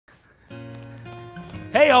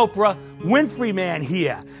Hey Oprah, Winfrey Man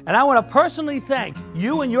here, and I want to personally thank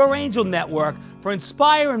you and your angel network for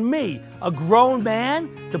inspiring me, a grown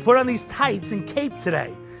man, to put on these tights and cape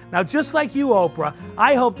today. Now just like you, Oprah,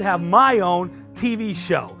 I hope to have my own TV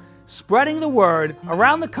show, spreading the word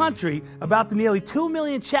around the country about the nearly 2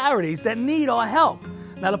 million charities that need our help.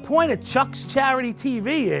 Now the point of Chuck's Charity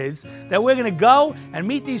TV is that we're going to go and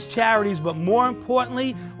meet these charities, but more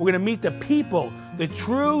importantly, we're going to meet the people, the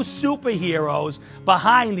true superheroes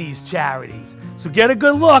behind these charities. So get a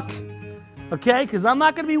good look, okay? Because I'm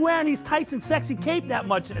not going to be wearing these tights and sexy cape that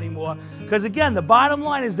much anymore. Because again, the bottom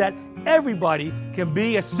line is that everybody can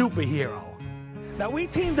be a superhero. Now we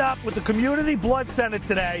teamed up with the Community Blood Center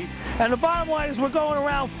today, and the bottom line is we're going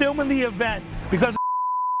around filming the event because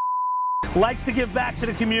likes to give back to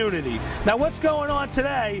the community. Now what's going on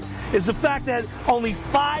today is the fact that only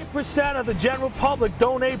 5% of the general public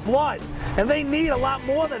donate blood, and they need a lot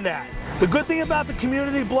more than that. The good thing about the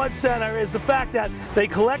Community Blood Center is the fact that they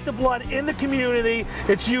collect the blood in the community.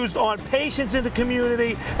 It's used on patients in the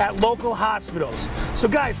community at local hospitals. So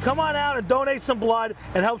guys, come on out and donate some blood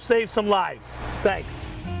and help save some lives. Thanks.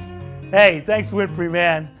 Hey, thanks Winfrey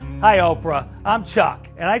Man. Hi Oprah, I'm Chuck,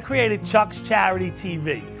 and I created Chuck's Charity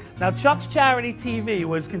TV. Now, Chuck's Charity TV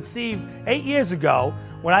was conceived 8 years ago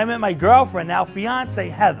when I met my girlfriend, now fiance,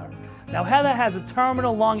 Heather. Now, Heather has a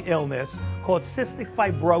terminal lung illness called cystic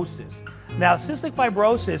fibrosis. Now, cystic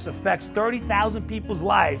fibrosis affects 30,000 people's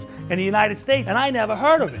lives in the United States, and I never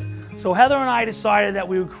heard of it. So Heather and I decided that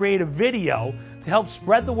we would create a video to help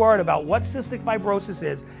spread the word about what cystic fibrosis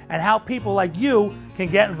is and how people like you can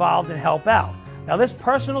get involved and help out. Now, this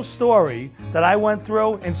personal story that I went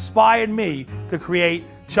through inspired me to create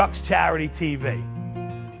Chuck's Charity TV.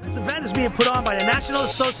 This event is being put on by the National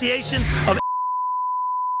Association of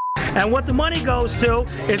and what the money goes to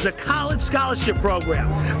is a college scholarship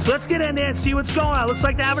program. So let's get in there and see what's going on. Looks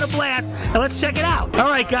like they're having a blast, and let's check it out. All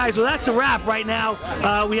right, guys, well, that's a wrap right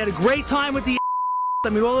now. We had a great time with the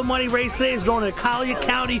all the money raised today is going to the Collier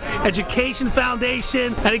County Education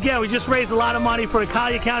Foundation. And again, we just raised a lot of money for the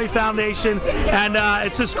Collier County Foundation, and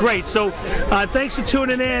it's just great. So thanks for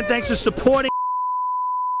tuning in. Thanks for supporting.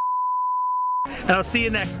 And I'll see you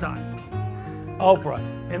next time. Oprah,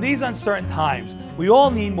 in these uncertain times, we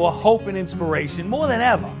all need more hope and inspiration more than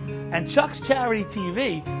ever. And Chuck's Charity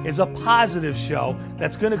TV is a positive show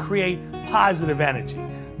that's going to create positive energy.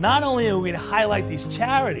 Not only are we going to highlight these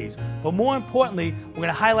charities, but more importantly, we're going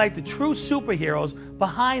to highlight the true superheroes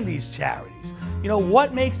behind these charities. You know,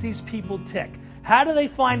 what makes these people tick? How do they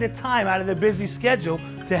find the time out of their busy schedule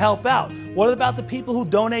to help out? What about the people who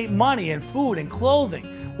donate money and food and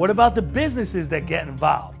clothing? What about the businesses that get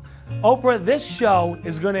involved? Oprah, this show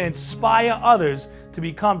is going to inspire others to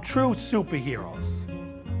become true superheroes.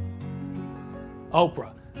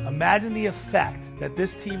 Oprah, imagine the effect that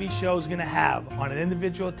this TV show is going to have on an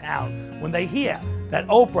individual town when they hear that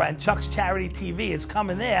Oprah and Chuck's Charity TV is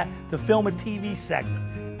coming there to film a TV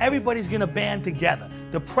segment. Everybody's going to band together.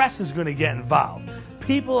 The press is going to get involved.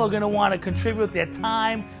 People are going to want to contribute their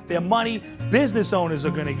time, their money. Business owners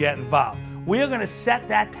are going to get involved. We are going to set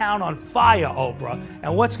that town on fire, Oprah.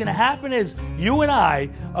 And what's going to happen is you and I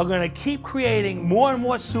are going to keep creating more and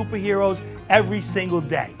more superheroes every single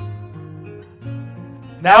day.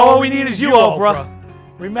 Now all we need is you, Oprah.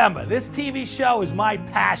 Remember, this TV show is my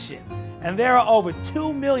passion. And there are over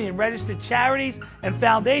 2 million registered charities and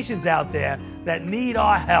foundations out there that need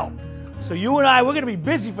our help. So you and I, we're going to be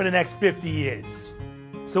busy for the next 50 years.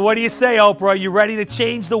 So what do you say, Oprah? You ready to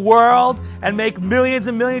change the world and make millions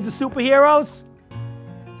and millions of superheroes?